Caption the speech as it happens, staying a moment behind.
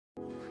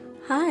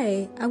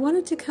Hi, I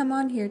wanted to come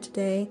on here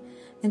today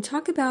and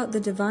talk about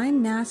the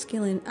Divine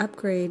Masculine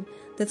upgrade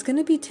that's going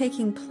to be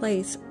taking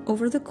place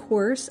over the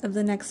course of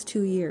the next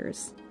 2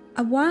 years.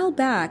 A while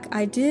back,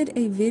 I did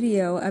a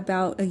video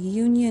about a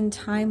union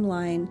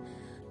timeline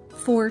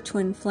for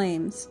twin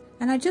flames,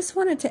 and I just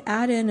wanted to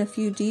add in a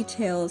few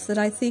details that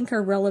I think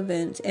are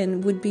relevant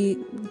and would be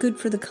good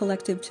for the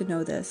collective to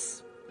know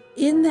this.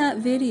 In that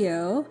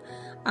video,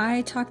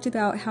 I talked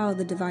about how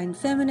the Divine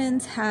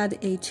Feminines had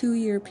a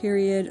 2-year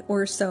period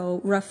or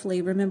so,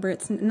 roughly. Remember,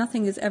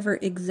 nothing is ever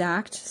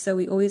exact, so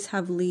we always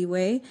have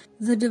leeway.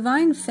 The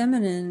Divine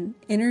Feminine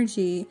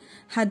energy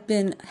had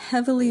been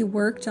heavily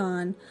worked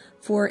on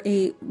for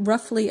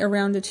roughly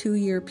around a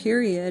 2-year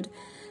period,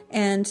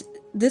 and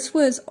this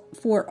was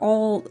for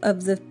all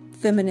of the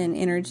feminine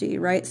energy,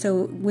 right?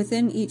 So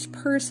within each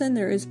person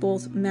there is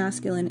both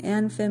masculine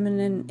and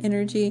feminine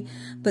energy,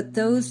 but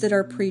those that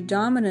are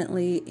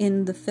predominantly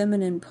in the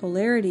feminine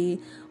polarity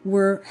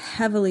were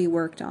heavily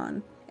worked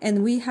on.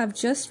 And we have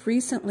just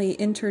recently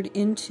entered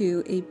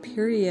into a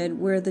period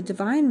where the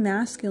divine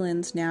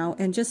masculines now,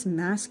 and just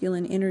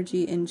masculine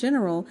energy in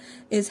general,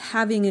 is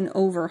having an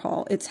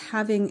overhaul. It's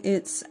having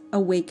its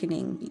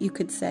awakening, you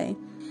could say,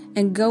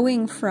 and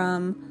going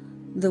from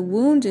the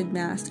wounded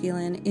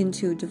masculine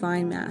into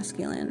divine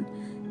masculine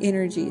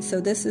energy.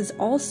 So this is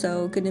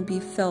also going to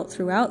be felt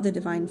throughout the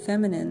divine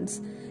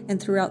feminines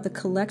and throughout the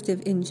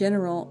collective in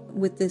general,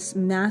 with this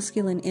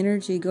masculine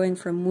energy going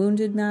from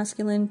wounded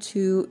masculine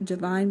to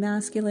divine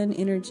masculine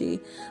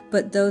energy.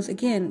 But those,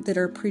 again, that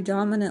are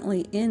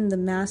predominantly in the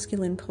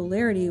masculine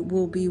polarity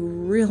will be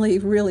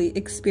really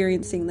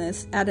experiencing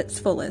this at its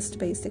fullest,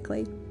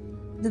 basically.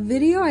 The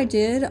video I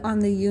did on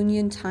the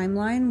union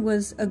timeline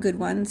was a good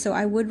one, so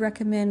I would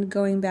recommend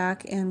going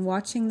back and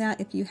watching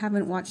that if you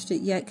haven't watched it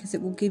yet, because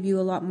it will give you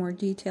a lot more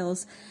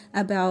details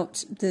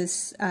about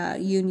this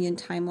union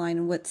timeline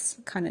and what's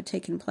kind of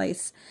taken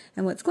place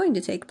and what's going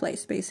to take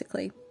place,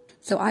 basically.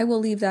 So I will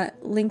leave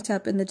that linked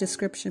up in the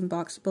description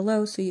box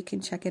below so you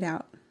can check it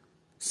out.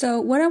 So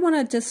what I want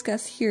to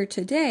discuss here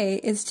today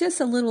is just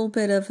a little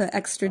bit of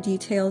extra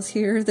details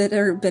here that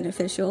are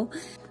beneficial.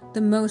 The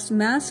most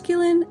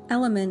masculine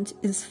element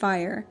is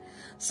fire.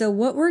 So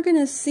what we're going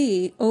to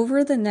see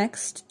over the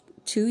next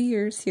 2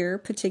 years here,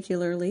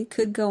 particularly,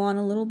 could go on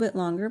a little bit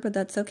longer, but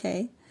that's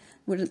okay.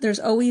 There's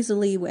always a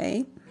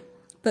leeway.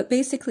 But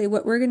basically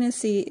what we're going to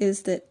see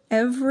is that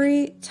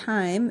every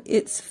time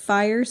it's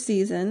fire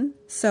season,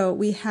 so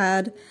we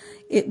had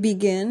it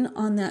begin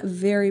on that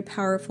very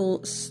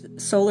powerful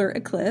solar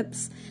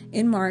eclipse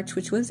in March,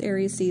 which was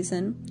Aries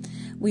season.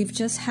 We've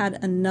just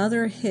had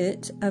another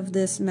hit of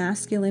this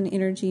masculine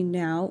energy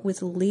now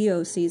with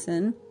Leo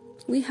season.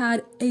 We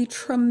had a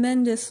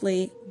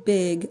tremendously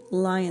big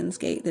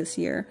Lionsgate this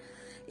year.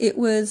 It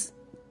was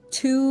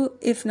 2,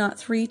 if not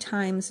 3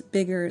 times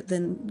bigger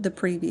than the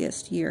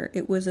previous year.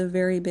 It was a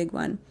very big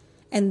one.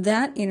 And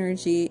that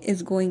energy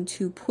is going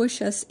to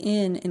push us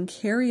in and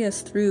carry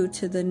us through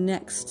to the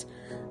next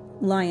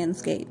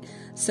Lionsgate.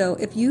 So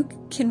if you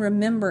can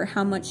remember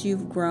how much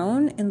you've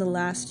grown in the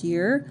last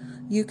year,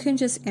 you can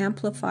just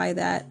amplify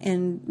that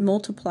and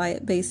multiply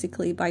it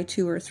basically by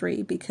 2 or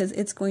 3, because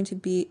it's going to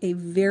be a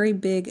very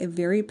big, a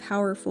very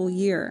powerful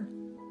year.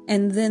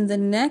 And then the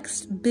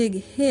next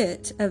big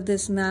hit of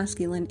this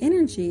masculine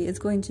energy is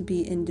going to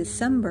be in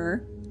December,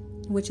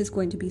 which is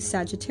going to be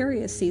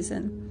Sagittarius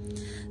season.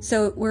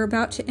 So we're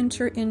about to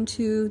enter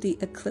into the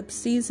eclipse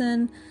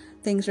season.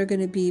 Things are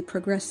going to be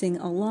progressing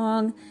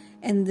along.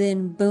 And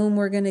then boom,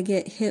 we're going to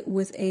get hit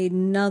with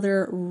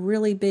another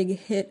really big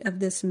hit of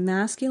this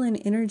masculine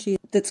energy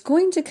that's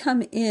going to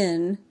come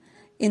in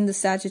the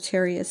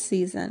Sagittarius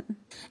season.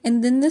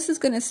 And then this is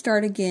going to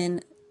start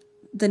again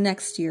the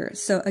next year.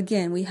 So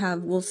again,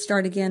 we'll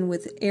start again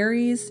with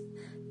Aries,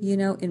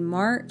 in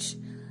March.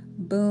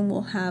 Boom,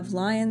 we'll have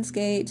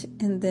Lionsgate,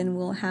 and then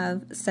we'll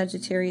have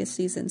Sagittarius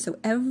season. So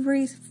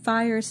every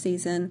fire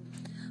season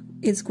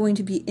is going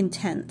to be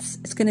intense.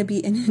 It's going to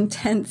be an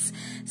intense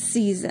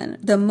season.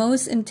 The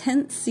most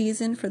intense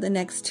season for the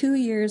next 2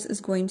 years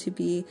is going to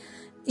be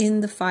in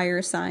the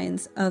fire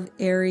signs of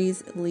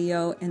Aries,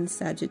 Leo, and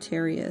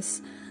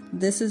Sagittarius.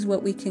 This is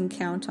what we can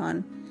count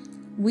on.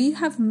 We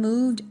have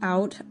moved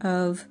out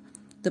of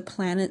the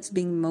planets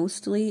being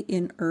mostly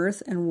in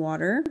earth and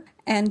water,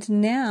 and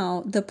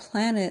now the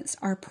planets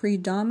are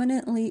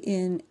predominantly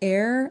in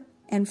air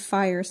and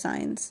fire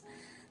signs.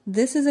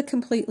 This is a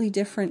completely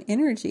different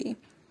energy.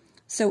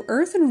 So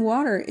earth and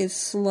water is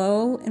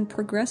slow and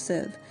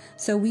progressive.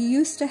 So we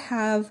used to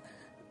have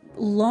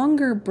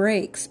longer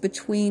breaks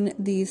between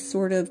these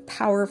sort of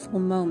powerful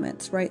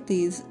moments, right?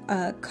 These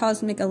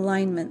cosmic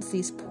alignments,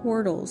 these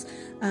portals,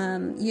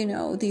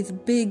 these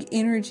big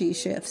energy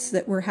shifts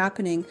that were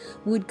happening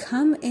would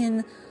come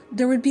in.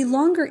 There would be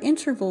longer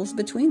intervals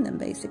between them,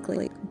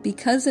 basically,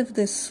 because of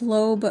this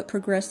slow but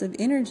progressive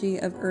energy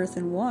of earth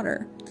and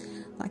water.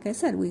 Like I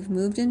said, we've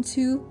moved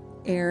into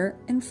air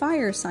and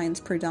fire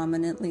signs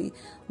predominantly.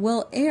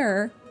 Well,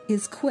 air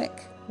is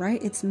quick, right?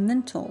 It's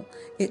mental,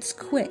 it's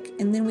quick.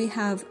 And then we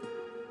have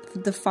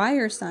the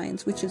fire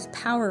signs, which is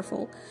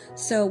powerful.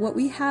 So what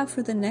we have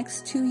for the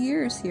next 2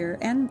 years here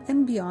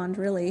and beyond,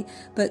 really,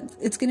 but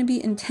it's going to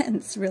be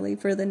intense really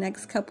for the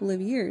next couple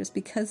of years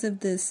because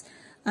of this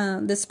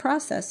this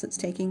process that's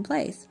taking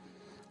place.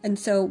 And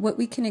so what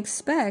we can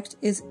expect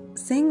is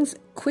things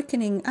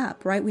quickening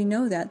up, right? We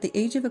know that the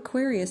age of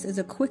Aquarius is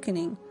a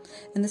quickening.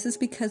 And this is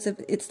because of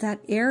it's that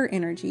air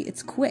energy.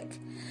 It's quick.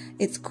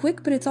 It's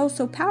quick, but it's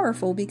also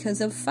powerful because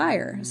of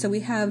fire. So we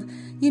have,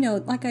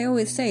 like I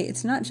always say,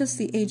 it's not just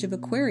the age of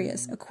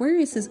Aquarius.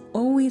 Aquarius is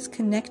always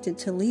connected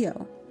to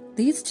Leo.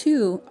 These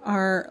two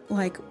are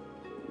like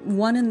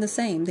one and the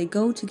same. They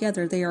go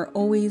together. They are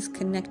always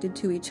connected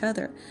to each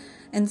other.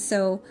 And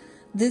so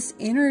this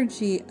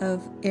energy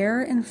of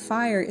air and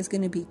fire is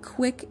going to be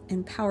quick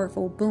and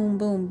powerful. Boom,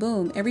 boom,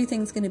 boom.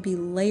 Everything's going to be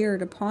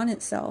layered upon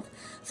itself.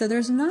 So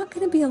there's not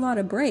going to be a lot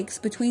of breaks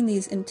between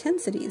these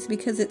intensities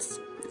because it's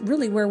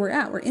really where we're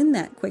at. We're in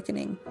that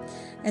quickening.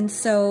 And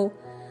so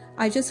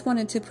I just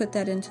wanted to put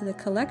that into the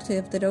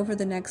collective that over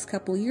the next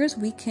couple years,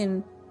 we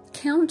can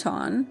count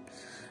on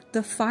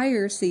the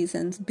fire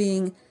seasons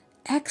being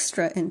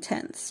extra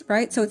intense,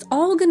 right? So it's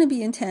all going to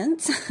be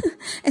intense.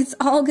 It's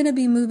all going to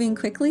be moving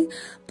quickly,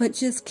 but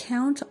just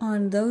count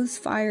on those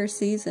fire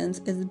seasons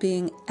as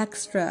being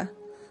extra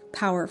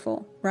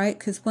powerful, right?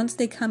 Because once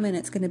they come in,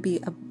 it's going to be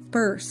a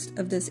burst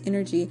of this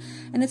energy.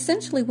 And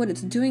essentially what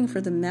it's doing for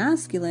the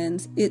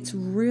masculines, it's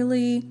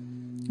really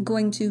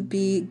going to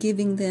be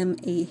giving them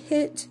a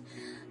hit,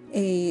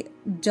 a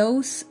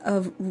dose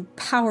of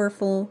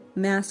powerful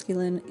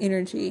masculine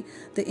energy,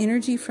 the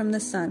energy from the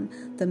sun,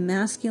 the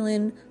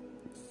masculine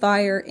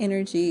fire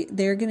energy.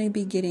 They're going to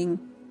be getting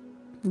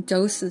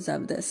doses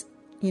of this.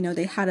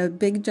 They had a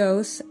big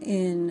dose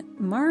in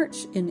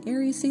March in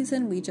Aries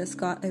season. We just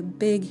got a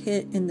big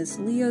hit in this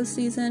Leo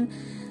season.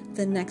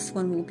 The next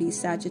one will be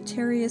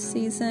Sagittarius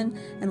season.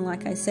 And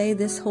like I say,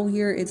 this whole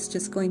year, it's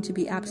just going to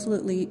be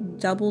absolutely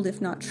doubled, if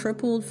not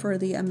tripled, for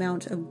the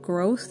amount of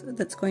growth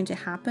that's going to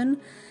happen.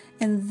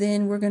 And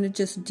then we're going to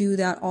just do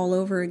that all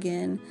over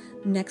again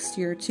next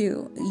year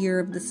too,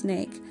 Year of the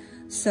Snake.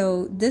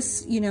 So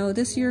this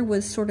year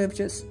was sort of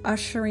just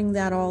ushering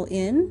that all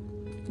in.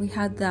 We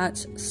had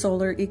that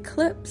solar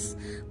eclipse.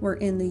 We're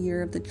in the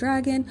year of the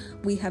dragon.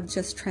 We have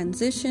just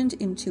transitioned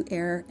into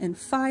air and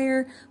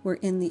fire. We're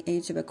in the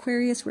age of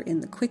Aquarius. We're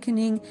in the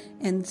quickening.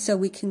 And so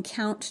we can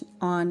count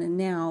on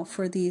now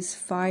for these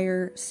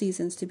fire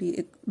seasons to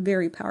be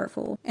very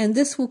powerful. And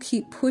this will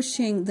keep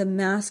pushing the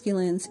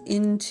masculines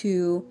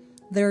into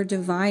their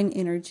divine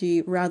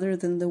energy rather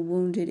than the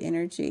wounded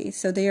energy.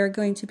 So they are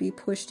going to be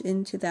pushed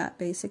into that,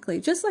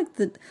 basically, just like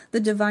the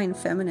divine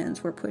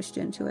feminines were pushed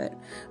into it,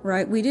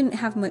 right? We didn't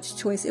have much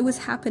choice. It was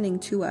happening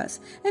to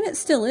us, and it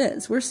still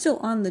is. We're still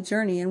on the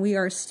journey, and we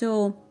are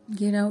still,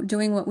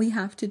 doing what we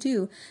have to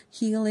do,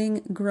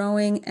 healing,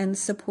 growing, and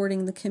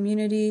supporting the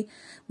community.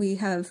 We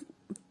have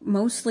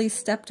mostly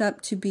stepped up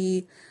to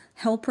be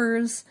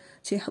helpers,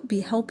 to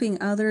be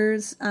helping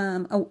others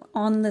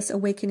on this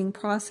awakening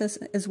process,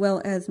 as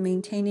well as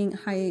maintaining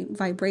high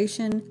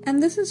vibration.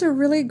 And this is a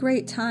really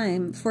great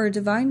time for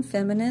divine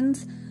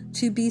feminines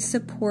to be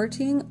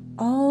supporting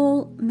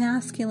all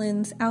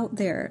masculines out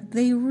there.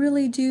 They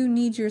really do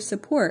need your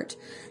support.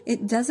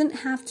 It doesn't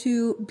have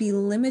to be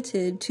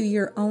limited to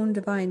your own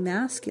divine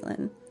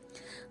masculine.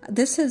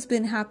 This has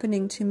been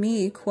happening to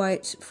me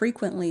quite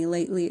frequently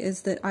lately,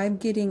 is that I'm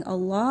getting a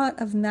lot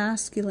of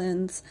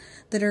masculines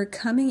that are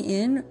coming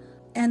in,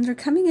 and they're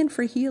coming in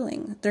for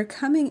healing. They're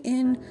coming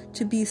in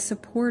to be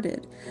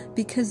supported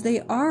because they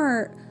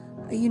are,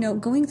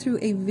 going through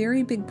a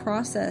very big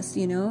process.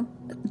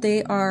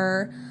 They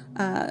are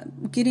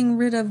getting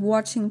rid of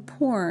watching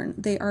porn.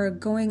 They are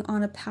going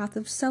on a path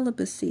of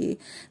celibacy.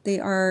 They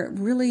are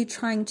really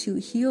trying to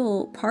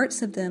heal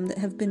parts of them that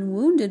have been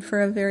wounded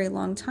for a very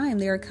long time.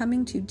 They are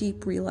coming to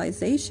deep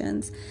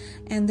realizations,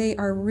 and they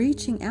are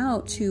reaching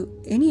out to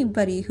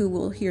anybody who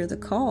will hear the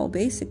call,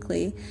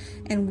 basically,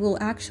 and will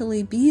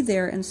actually be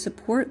there and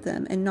support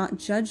them and not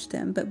judge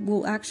them, but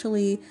will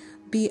actually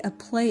be a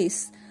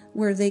place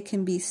where they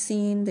can be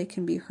seen, they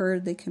can be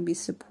heard, they can be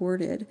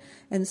supported.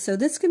 And so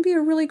this can be a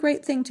really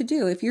great thing to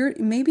do. If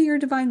maybe your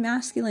divine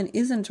masculine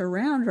isn't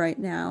around right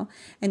now,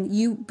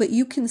 but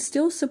you can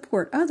still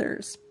support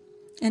others.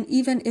 And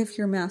even if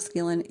your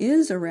masculine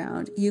is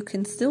around, you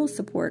can still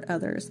support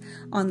others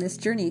on this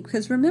journey.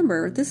 Because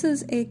remember, this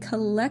is a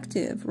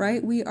collective,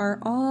 right? We are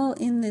all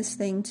in this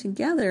thing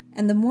together.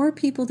 And the more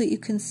people that you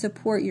can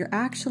support, you're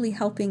actually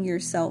helping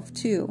yourself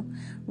too,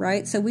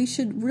 right? So we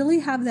should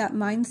really have that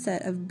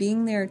mindset of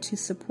being there to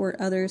support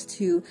others,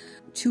 to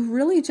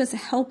really just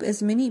help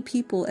as many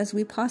people as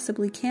we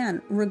possibly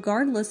can,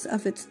 regardless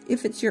of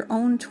if it's your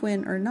own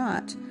twin or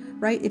not,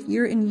 right? If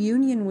you're in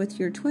union with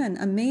your twin,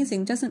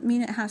 amazing. Doesn't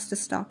mean it has to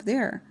stop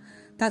there.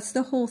 That's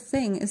the whole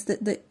thing, is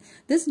that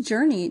this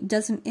journey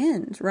doesn't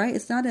end, right?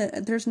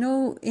 There's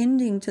no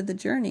ending to the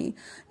journey.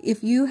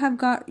 If you have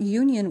got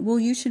union, well,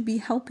 you should be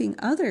helping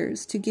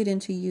others to get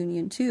into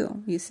union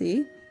too, you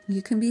see?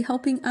 You can be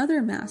helping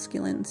other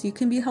masculines. You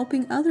can be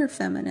helping other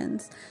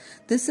feminines.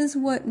 This is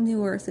what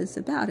New Earth is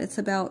about. It's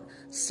about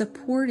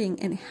supporting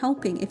and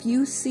helping. If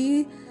you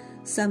see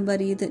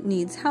somebody that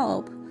needs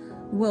help,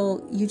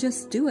 well, you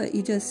just do it.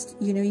 You just,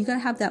 you got to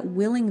have that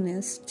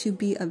willingness to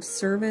be of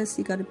service.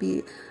 You got to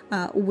be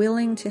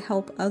willing to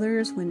help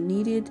others when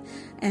needed,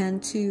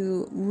 and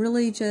to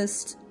really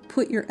just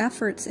put your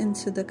efforts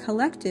into the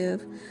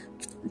collective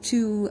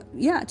to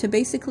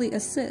basically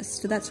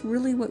assist. So that's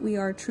really what we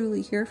are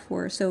truly here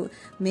for. So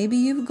maybe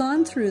you've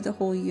gone through the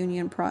whole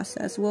union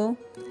process. Well,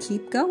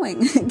 keep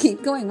going.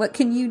 Keep going. What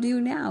can you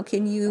do now?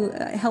 Can you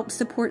help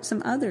support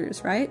some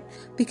others, right?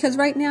 Because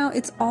right now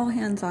it's all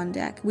hands on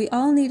deck. We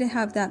all need to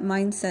have that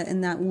mindset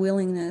and that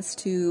willingness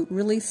to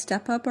really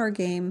step up our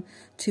game,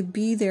 to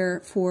be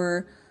there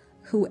for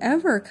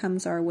whoever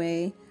comes our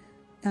way,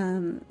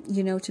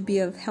 to be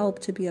of help,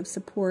 to be of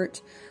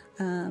support,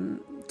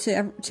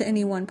 to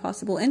anyone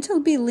possible, and to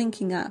be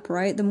linking up,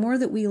 right? The more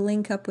that we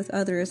link up with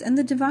others, and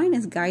the divine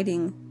is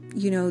guiding,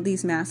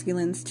 these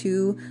masculines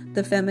to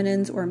the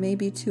feminines, or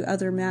maybe to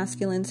other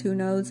masculines, who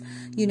knows,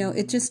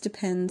 it just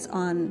depends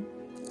on,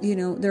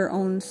 their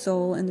own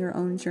soul and their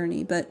own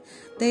journey, but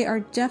they are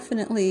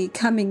definitely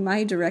coming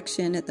my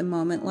direction at the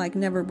moment like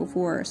never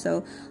before.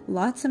 So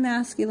lots of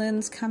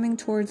masculines coming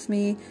towards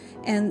me,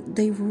 and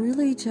they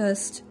really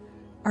just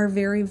are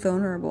very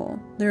vulnerable.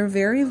 They're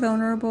very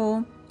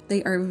vulnerable.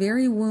 They are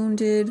very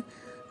wounded.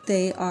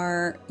 They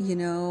are,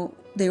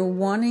 they're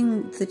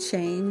wanting the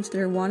change.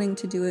 They're wanting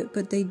to do it,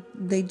 but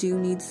they do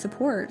need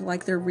support.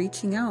 Like, they're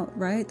reaching out,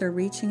 right? They're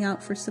reaching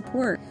out for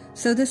support.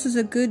 So this is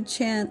a good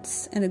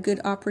chance and a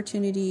good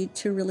opportunity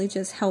to really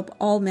just help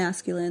all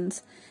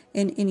masculines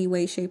in any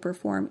way, shape, or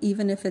form,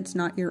 even if it's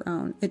not your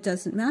own. It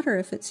doesn't matter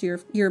if it's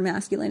your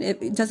masculine.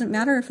 It doesn't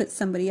matter if it's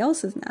somebody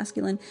else's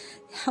masculine.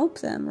 Help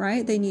them,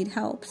 right? They need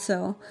help,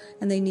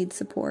 and they need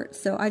support.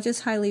 So I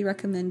just highly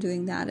recommend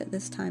doing that at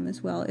this time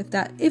as well, if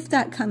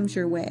that comes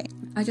your way.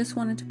 I just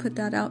wanted to put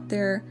that out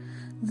there,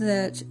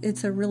 that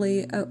it's a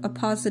really a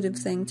positive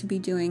thing to be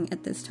doing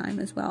at this time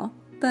as well.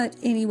 But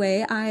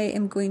anyway, I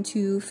am going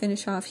to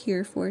finish off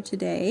here for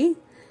today.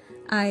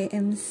 I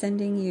am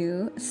sending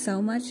you so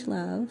much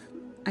love.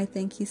 I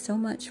thank you so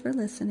much for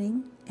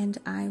listening, and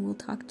I will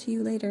talk to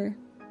you later.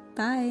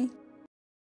 Bye.